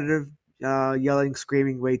very competitive. Yelling,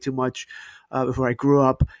 screaming way too much before I grew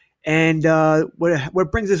up. And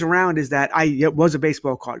what brings this around is that I was a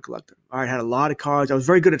baseball card collector. I had a lot of cards. I was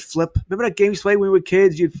very good at flip. Remember that game you played when we were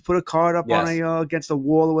kids? You'd put a card up on against a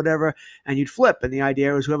wall or whatever, and you'd flip. And the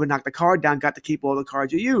idea was whoever knocked the card down got to keep all the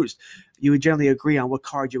cards you used. You would generally agree on what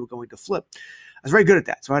card you were going to flip. I was very good at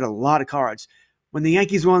that, so I had a lot of cards. When the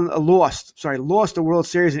Yankees lost the World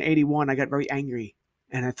Series in '81, I got very angry,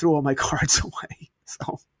 and I threw all my cards away.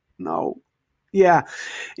 So. No. Yeah.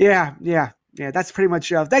 That's pretty much.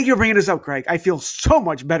 Thank you for bringing this up, Craig. I feel so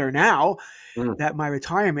much better now that my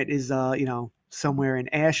retirement is, somewhere in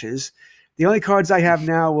ashes. The only cards I have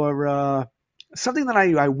now are something that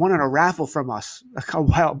I won in a raffle from us a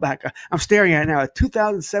while back. I'm staring at it now. A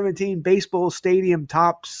 2017 baseball stadium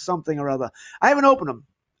top something or other. I haven't opened them.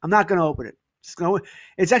 I'm not going to open it.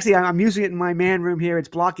 It's actually, I'm using it in my man room here. It's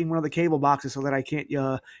blocking one of the cable boxes so that I can't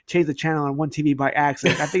change the channel on one TV by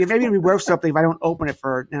accident. I think maybe it'd be worth something if I don't open it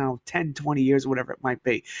for 10, 20 years or whatever it might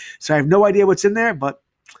be. So I have no idea what's in there, but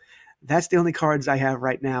that's the only cards I have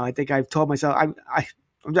right now. I think I've told myself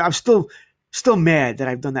I'm still mad that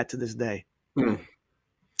I've done that to this day.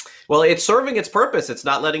 Well, it's serving its purpose. It's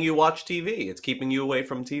not letting you watch TV. It's keeping you away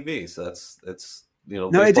from TV. So it's No,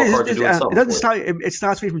 baseball cards are doing something. It doesn't stop. It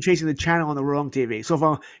stops me from chasing the channel on the wrong TV. So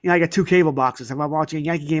if I got 2 cable boxes. If I'm watching a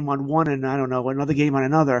Yankee game on one and I don't know another game on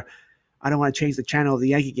another, I don't want to change the channel of the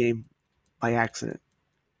Yankee game by accident.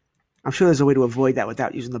 I'm sure there's a way to avoid that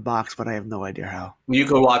without using the box, but I have no idea how. You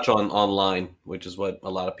can watch online, which is what a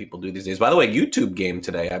lot of people do these days. By the way, YouTube game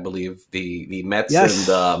today, I believe the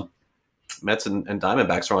Mets and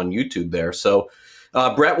Diamondbacks are on YouTube there. So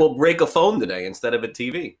Brett will break a phone today instead of a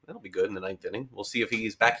TV. That'll be good in the 9th inning. We'll see if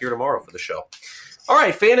he's back here tomorrow for the show. All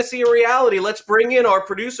right, fantasy or reality. Let's bring in our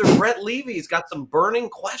producer, Brett Levy. He's got some burning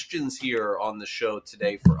questions here on the show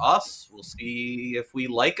today for us. We'll see if we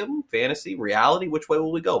like them. Fantasy, reality, which way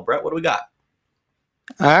will we go? Brett, what do we got?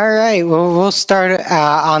 All right, well, we'll start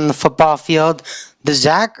on the football field. The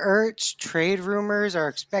Zach Ertz trade rumors are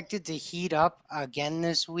expected to heat up again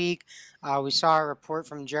this week. We saw a report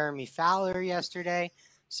from Jeremy Fowler yesterday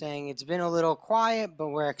saying it's been a little quiet, but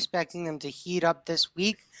we're expecting them to heat up this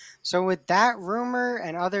week. So with that rumor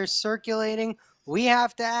and others circulating, we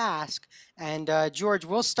have to ask, and George,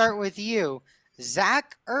 we'll start with you.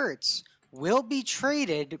 Zach Ertz will be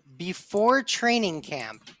traded before training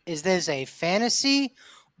camp. Is this a fantasy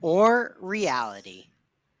or reality?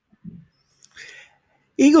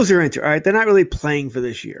 Eagles are into, all right, they're not really playing for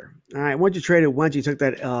this year. All right, once you took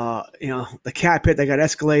that, the cap hit that got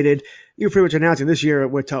escalated, you're pretty much announcing this year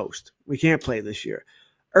we're toast. We can't play this year.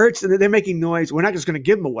 Ertz, they're making noise. We're not just going to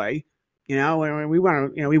give him away. We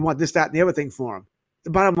want this, that, and the other thing for him.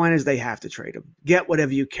 The bottom line is they have to trade him. Get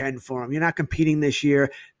whatever you can for him. You're not competing this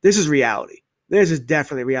year. This is reality. This is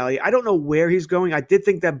definitely reality. I don't know where he's going. I did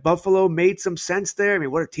think that Buffalo made some sense there. I mean,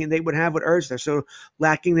 what a team they would have with Ertz. They're so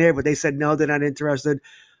lacking there, but they said no, they're not interested.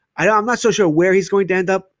 I'm not so sure where he's going to end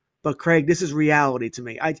up, but Craig, this is reality to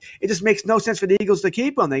me. It just makes no sense for the Eagles to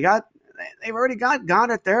keep him. They've already got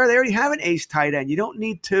Goddard there. They already have an ace tight end. You don't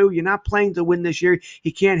need 2. You're not playing to win this year.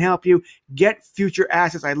 He can't help you. Get future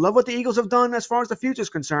assets. I love what the Eagles have done as far as the future is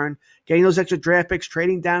concerned. Getting those extra draft picks,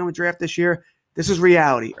 trading down with draft this year. This is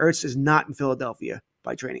reality. Ertz is not in Philadelphia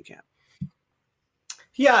by training camp.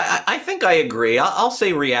 Yeah, I think I agree. I'll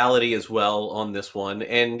say reality as well on this one.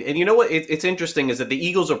 And you know what? It's interesting is that the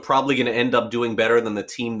Eagles are probably going to end up doing better than the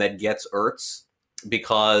team that gets Ertz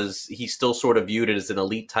because he's still sort of viewed as an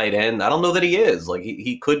elite tight end. I don't know that he is. Like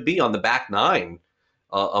he could be on the back 9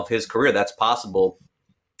 of his career. That's possible.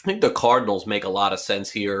 I think the Cardinals make a lot of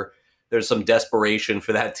sense here. There's some desperation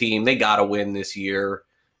for that team. They got to win this year.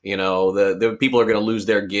 You know, the people are going to lose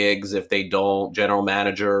their gigs if they don't. General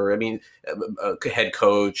manager, head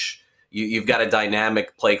coach. You've got a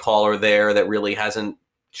dynamic play caller there that really hasn't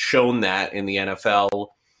shown that in the NFL.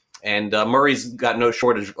 And Murray's got no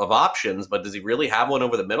shortage of options, but does he really have one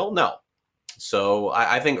over the middle? No. So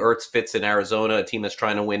I think Ertz fits in Arizona, a team that's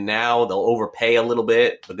trying to win now. They'll overpay a little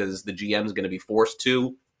bit because the GM is going to be forced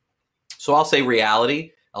to. So I'll say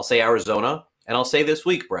reality. I'll say Arizona. And I'll say this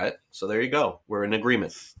week, Brett. So there you go. We're in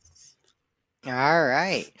agreement. All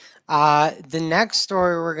right. The next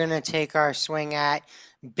story we're going to take our swing at,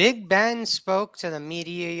 Big Ben spoke to the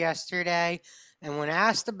media yesterday, and when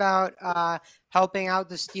asked about helping out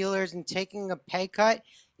the Steelers and taking a pay cut,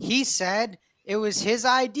 he said it was his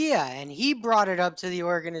idea, and he brought it up to the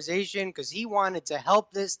organization because he wanted to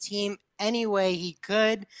help this team any way he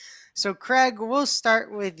could. So, Craig, we'll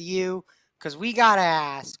start with you because we got to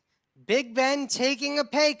ask, Big Ben taking a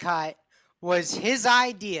pay cut was his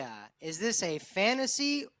idea. Is this a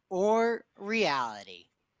fantasy or reality?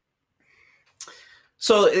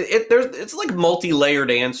 So it's like multi-layered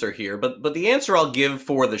answer here, but the answer I'll give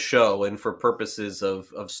for the show and for purposes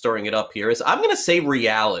of stirring it up here is I'm going to say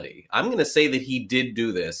reality. I'm going to say that he did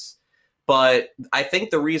do this, but I think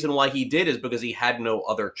the reason why he did is because he had no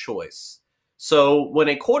other choice. So when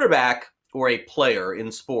a quarterback or a player in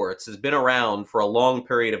sports has been around for a long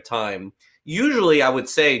period of time, usually I would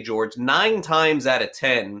say, George, 9 times out of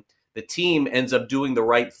 10, the team ends up doing the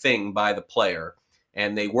right thing by the player.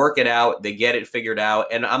 And they work it out, they get it figured out.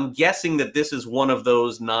 And I'm guessing that this is one of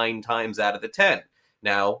those 9 times out of the 10.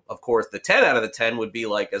 Now, of course, the 10 out of the 10 would be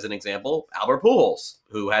like, as an example, Albert Pujols,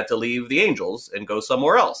 who had to leave the Angels and go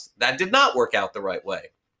somewhere else. That did not work out the right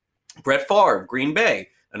way. Brett Favre, Green Bay,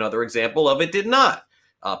 another example of it did not.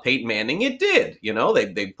 Peyton Manning, it did. You know,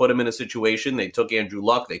 they put him in a situation. They took Andrew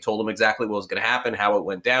Luck. They told him exactly what was going to happen, how it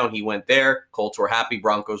went down. He went there. Colts were happy.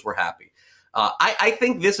 Broncos were happy. I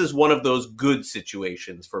think this is one of those good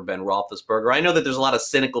situations for Ben Roethlisberger. I know that there's a lot of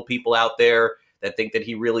cynical people out there that think that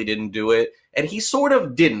he really didn't do it. And he sort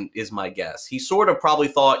of didn't, is my guess. He sort of probably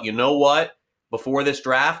thought, you know what? before this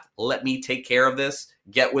draft. Let me take care of this,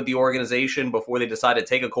 get with the organization before they decide to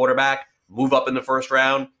take a quarterback, move up in the first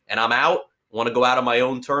round, and I'm out. Want to go out on my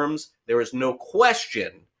own terms. There is no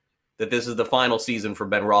question that this is the final season for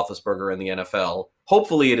Ben Roethlisberger in the NFL.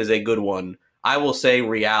 Hopefully it is a good one. I will say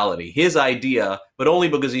reality. His idea, but only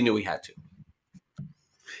because he knew he had to.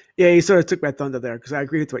 Yeah, you sort of took my thunder there because I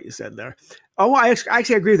agree with what you said there. Oh, I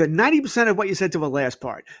actually agree with it. 90% of what you said to the last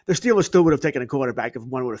part. The Steelers still would have taken a quarterback if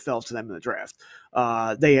one would have fell to them in the draft.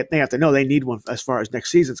 They have to know they need one as far as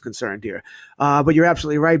next season's concerned here. But you're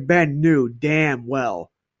absolutely right. Ben knew damn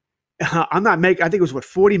well. I think it was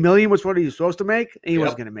 $40 million was what he was supposed to make. And he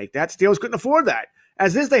wasn't going to make that. Steelers couldn't afford that.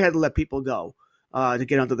 As is, they had to let people go to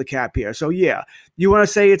get under the cap here. So yeah, you want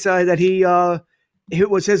to say it's that it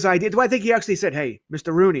was his idea. Do I think he actually said, "Hey,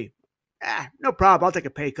 Mr. Rooney, no problem. I'll take a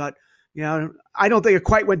pay cut." You know, I don't think it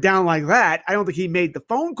quite went down like that. I don't think he made the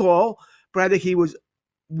phone call, but I think he was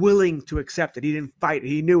willing to accept it. He didn't fight.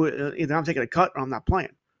 He knew either I'm taking a cut or I'm not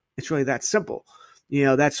playing. It's really that simple. You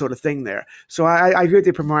know, that sort of thing there. So I agree with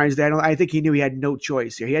the Permines there. I think he knew he had no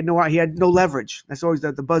choice here. He had no leverage. That's always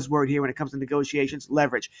the buzzword here when it comes to negotiations,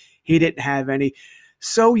 leverage. He didn't have any.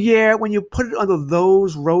 So, yeah, when you put it under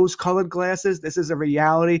those rose-colored glasses, this is a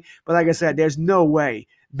reality. But like I said, there's no way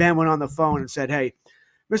Ben went on the phone and said, "Hey,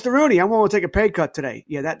 Mr. Rooney, I'm willing to take a pay cut today."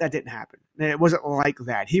 Yeah, that didn't happen. It wasn't like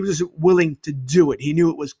that. He was willing to do it. He knew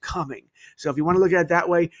it was coming. So if you want to look at it that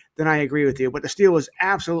way, then I agree with you. But the Steelers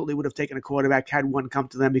absolutely would have taken a quarterback had one come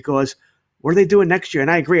to them because what are they doing next year? And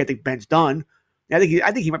I agree. I think Ben's done. I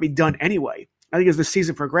think he might be done anyway. I think as the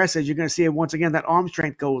season progresses, you're going to see once again that arm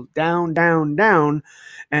strength go down, down, down,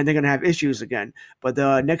 and they're going to have issues again. But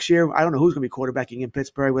next year, I don't know who's going to be quarterbacking in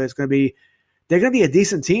Pittsburgh, but they're going to be a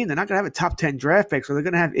decent team. They're not going to have a top 10 draft pick, so they're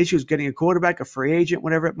going to have issues getting a quarterback, a free agent,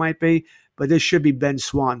 whatever it might be. But this should be Ben's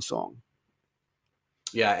swan song.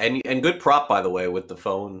 Yeah, and good prop, by the way, with the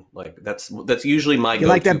phone. Like that's usually my go-to. You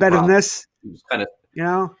like that better prop. than this? Kind of, you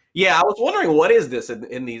know? Yeah, I was wondering what is this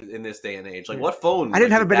in this day and age? Like what phone? I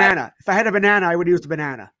didn't have a banana. If I had a banana, I would have used a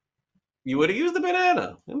banana. You would have used the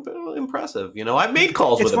banana. Impressive. You know, I've made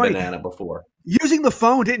calls with a banana before. Using the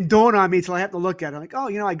phone didn't dawn on me until I have to look at it. I'm like, oh,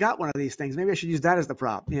 I got one of these things. Maybe I should use that as the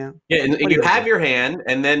prop. Yeah. Yeah, and you have your hand,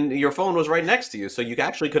 and then your phone was right next to you. So you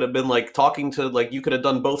actually could have been like talking to, like, you could have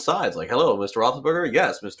done both sides. Like, hello, Mr. Roethlisberger.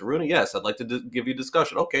 Yes. Mr. Rooney. Yes. I'd like to give you a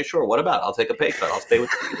discussion. Okay, sure. What about? I'll take a pay cut. I'll stay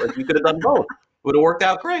with you. Like, you could have done both. Would have worked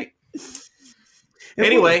out great.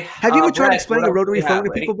 Anyway. Have you ever tried explaining a rotary phone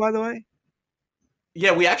to people, by the way?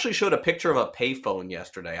 Yeah, we actually showed a picture of a payphone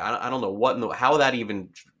yesterday. I don't know how that even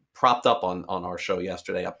propped up on our show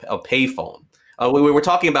yesterday, a payphone. We were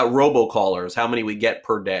talking about robocallers, how many we get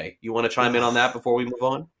per day. You want to chime in on that before we move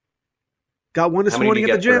on? Got one this morning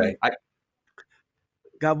at the gym.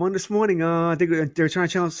 Got one this morning. I think they're trying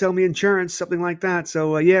to sell me insurance, something like that.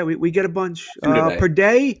 So, yeah, we get a bunch. Per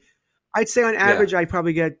day, I'd say on average, I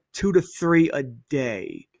probably get 2 to 3 a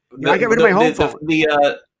day. I get rid of my home phone.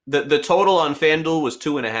 The total on FanDuel was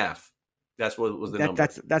 2.5. That's what was the number.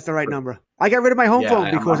 That's the right number. I got rid of my home phone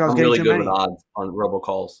because I was getting really too good many. with odds on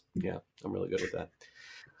robocalls. Yeah, I'm really good with that.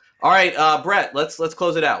 All right, Brett, let's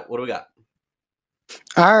close it out. What do we got?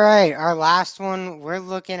 All right, our last one, we're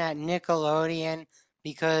looking at Nickelodeon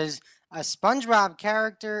because a SpongeBob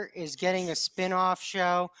character is getting a spin-off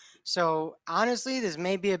show. So honestly, this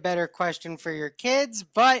may be a better question for your kids,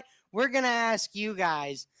 but we're going to ask you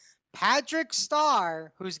guys. Patrick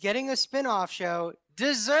Star, who's getting a spin-off show,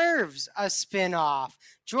 deserves a spin-off.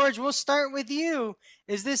 George, we'll start with you.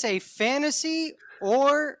 Is this a fantasy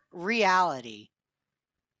or reality?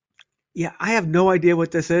 Yeah, I have no idea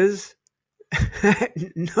what this is.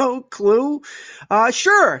 No clue.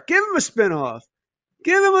 Sure, give him a spin-off.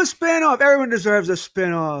 Give him a spin-off. Everyone deserves a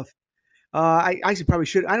spin-off. I actually probably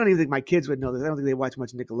should. I don't even think my kids would know this. I don't think they watch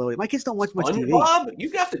much Nickelodeon. My kids don't watch much TV. SpongeBob? You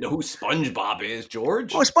have to know who SpongeBob is,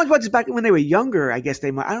 George. Oh, SpongeBob is back when they were younger. I guess they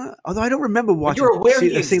might. Although I don't remember watching. You're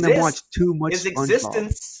aware seeing them watch too much. His SpongeBob.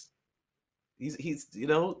 existence. He's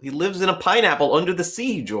he lives in a pineapple under the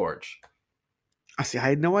sea, George. I see. I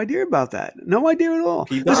had no idea about that. No idea at all.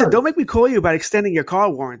 Listen, don't make me call you about extending your car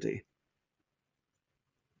warranty.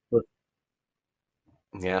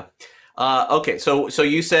 Yeah. Okay, so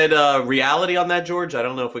you said reality on that, George? I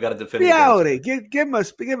don't know if we got a definitive reality. Give him a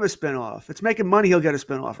spinoff. It's making money, he'll get a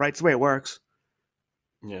spinoff, right? It's the way it works.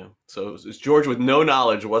 Yeah. So it's George with no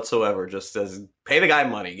knowledge whatsoever just says, pay the guy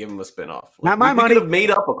money, give him a spinoff. Not my money. We could have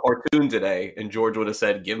made up a cartoon today, and George would have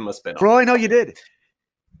said, give him a spinoff. For all I know, you did.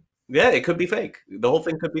 Yeah, it could be fake. The whole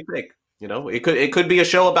thing could be fake. You know, it could be a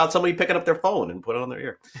show about somebody picking up their phone and put it on their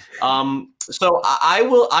ear. So I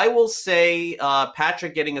will say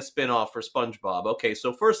Patrick getting a spinoff for SpongeBob. Okay,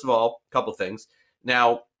 so first of all, a couple things.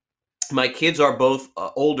 Now, my kids are both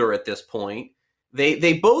older at this point.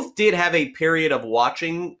 They both did have a period of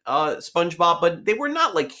watching SpongeBob, but they were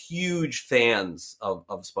not like huge fans of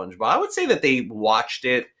SpongeBob. I would say that they watched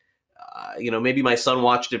it. Maybe my son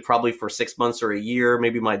watched it probably for 6 months or a year.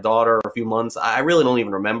 Maybe my daughter a few months. I really don't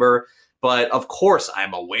even remember. But of course,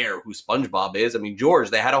 I'm aware who SpongeBob is. I mean,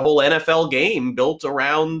 George, they had a whole NFL game built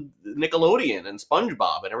around Nickelodeon and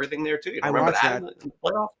SpongeBob and everything there too. You remember that in the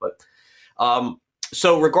playoffs? But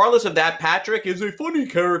so regardless of that, Patrick is a funny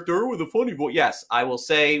character with a funny voice. Yes, I will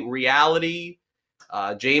say reality.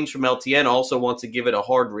 James from LTN also wants to give it a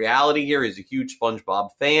hard reality here. He's a huge SpongeBob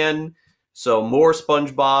fan. So more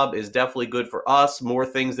SpongeBob is definitely good for us. More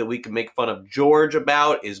things that we can make fun of George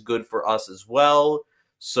about is good for us as well.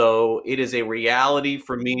 So it is a reality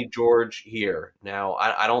for me, George, here. Now,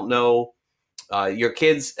 I don't know. Your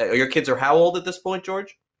kids are how old at this point,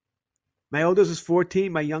 George? My oldest is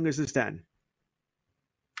 14. My youngest is 10.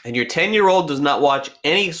 And your 10-year-old does not watch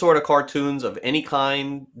any sort of cartoons of any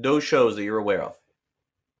kind, no shows that you're aware of?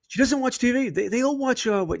 She doesn't watch TV. They all watch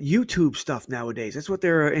YouTube stuff nowadays. That's what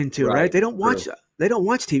they're into, right? They don't watch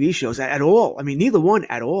TV shows at all. I mean, neither one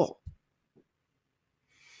at all.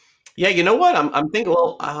 Yeah, you know what? I'm thinking.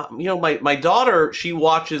 Well, my daughter, she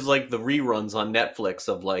watches like the reruns on Netflix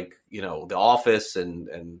of like The Office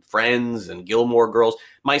and Friends and Gilmore Girls.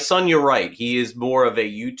 My son, you're right. He is more of a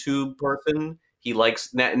YouTube person. He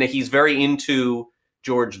likes, and he's very into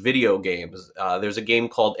George video games. There's a game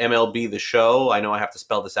called MLB The Show. I know I have to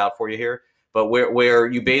spell this out for you here, but where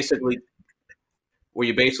you basically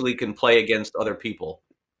can play against other people,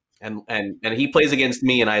 and he plays against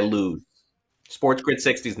me and I lose. Sports Grid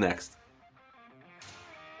 60's next.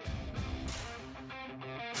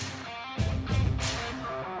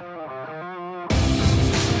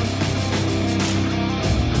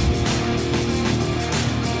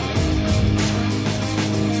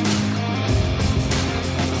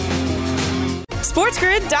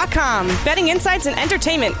 SportsGrid.com. Betting insights and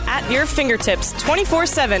entertainment at your fingertips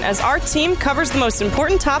 24/7 as our team covers the most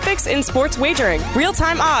important topics in sports wagering.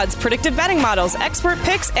 Real-time odds, predictive betting models, expert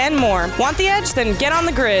picks, and more. Want the edge? Then get on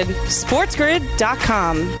the grid.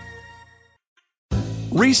 SportsGrid.com.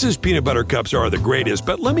 Reese's peanut butter cups are the greatest,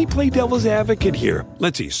 but let me play devil's advocate here.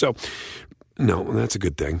 Let's see. So, no, that's a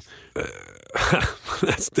good thing.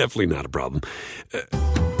 That's definitely not a problem.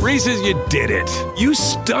 Reese's, you did it. You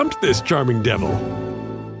stumped this charming devil.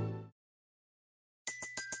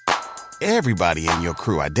 Everybody in your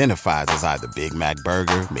crew identifies as either Big Mac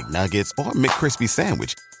Burger, McNuggets, or McCrispy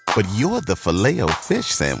Sandwich. But you're the Filet-O-Fish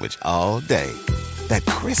Sandwich all day. That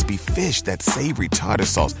crispy fish, that savory tartar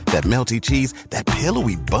sauce, that melty cheese, that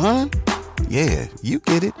pillowy bun. Yeah, you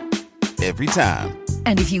get it. Every time.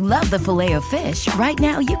 And if you love the Filet-O-Fish, right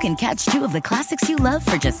now you can catch two of the classics you love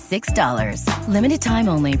for just $6. Limited time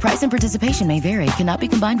only. Price and participation may vary. Cannot be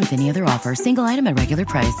combined with any other offer. Single item at regular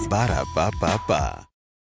price. Ba-da-ba-ba-ba.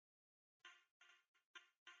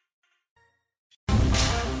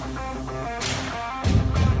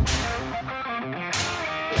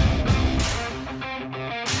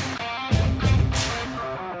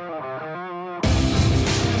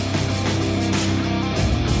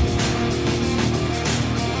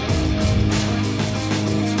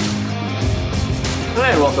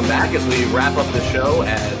 And welcome back as we wrap up the show.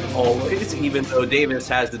 As always, even though Davis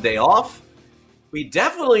has the day off, we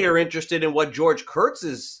definitely are interested in what George Kurtz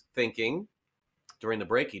is thinking. During the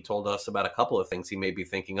break, he told us about a couple of things he may be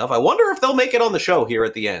thinking of. I wonder if they'll make it on the show here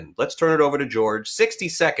at the end. Let's turn it over to George. 60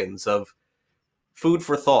 seconds of food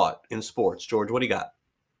for thought in sports. George, what do you got?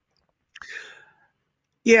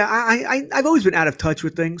 Yeah, I've always been out of touch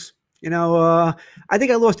with things. I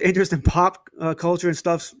think I lost interest in pop culture and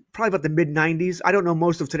stuff probably about the mid-'90s. I don't know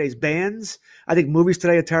most of today's bands. I think movies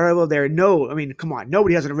today are terrible. Come on.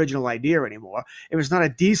 Nobody has an original idea anymore. If it's not a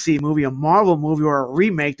DC movie, a Marvel movie, or a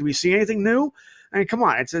remake, do we see anything new? I mean, come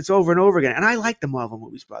on. It's over and over again. And I like the Marvel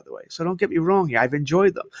movies, by the way. So don't get me wrong here. I've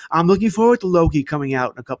enjoyed them. I'm looking forward to Loki coming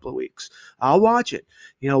out in a couple of weeks. I'll watch it.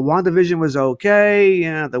 WandaVision was okay.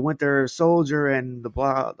 The Winter Soldier and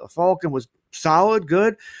the Falcon was solid,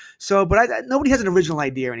 good. So, but nobody has an original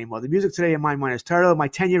idea anymore. The music today in my mind is terrible. My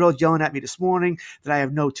 10-year-old yelling at me this morning that I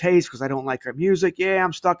have no taste because I don't like her music. Yeah,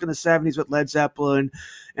 I'm stuck in the 70s with Led Zeppelin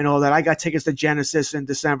and all that. I got tickets to Genesis in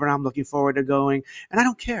December, and I'm looking forward to going. And I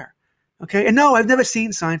don't care. Okay? And no, I've never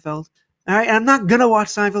seen Seinfeld. All right, and I'm not gonna watch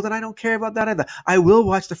Seinfeld, and I don't care about that either. I will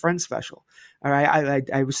watch the Friends special. All right,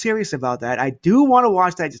 I was serious about that. I do want to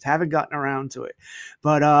watch that. I just haven't gotten around to it.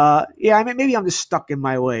 But yeah, I mean, maybe I'm just stuck in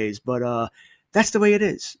my ways. But that's the way it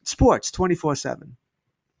is. Sports 24/7.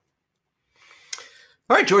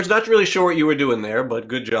 All right, George, not really sure what you were doing there, but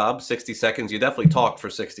good job. 60 seconds. You definitely talked for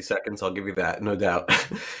 60 seconds. I'll give you that, no doubt.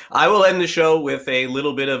 I will end the show with a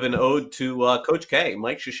little bit of an ode to Coach K,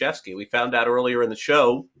 Mike Krzyzewski. We found out earlier in the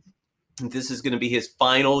show this is going to be his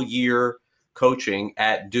final year coaching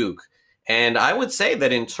at Duke. And I would say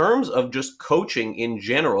that in terms of just coaching in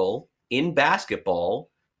general in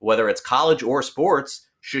basketball, whether it's college or sports,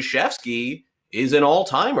 Krzyzewski is an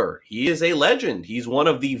all-timer. He is a legend. He's one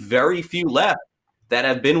of the very few left that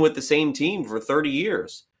have been with the same team for 30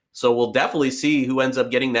 years. So we'll definitely see who ends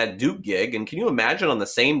up getting that Duke gig. And can you imagine on the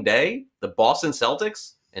same day, the Boston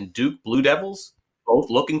Celtics and Duke Blue Devils both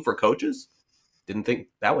looking for coaches? Didn't think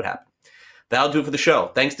that would happen. That'll do it for the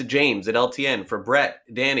show. Thanks to James at LTN, for Brett,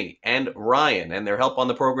 Danny, and Ryan, and their help on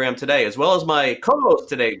the program today, as well as my co-host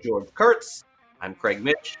today, George Kurtz. I'm Craig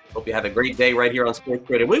Mitch. Hope you have a great day right here on Sports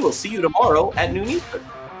Grid, and we will see you tomorrow at noon Eastern.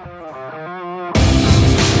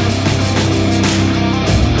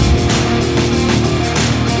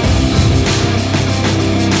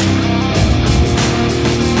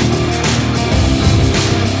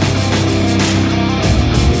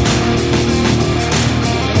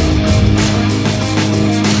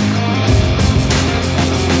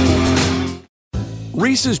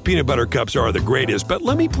 Reese's Peanut Butter Cups are the greatest, but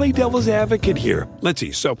let me play devil's advocate here. Let's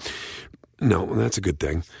see. So, no, that's a good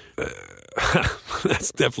thing.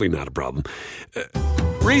 That's definitely not a problem.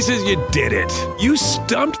 Reese's, you did it. You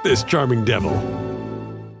stumped this charming devil.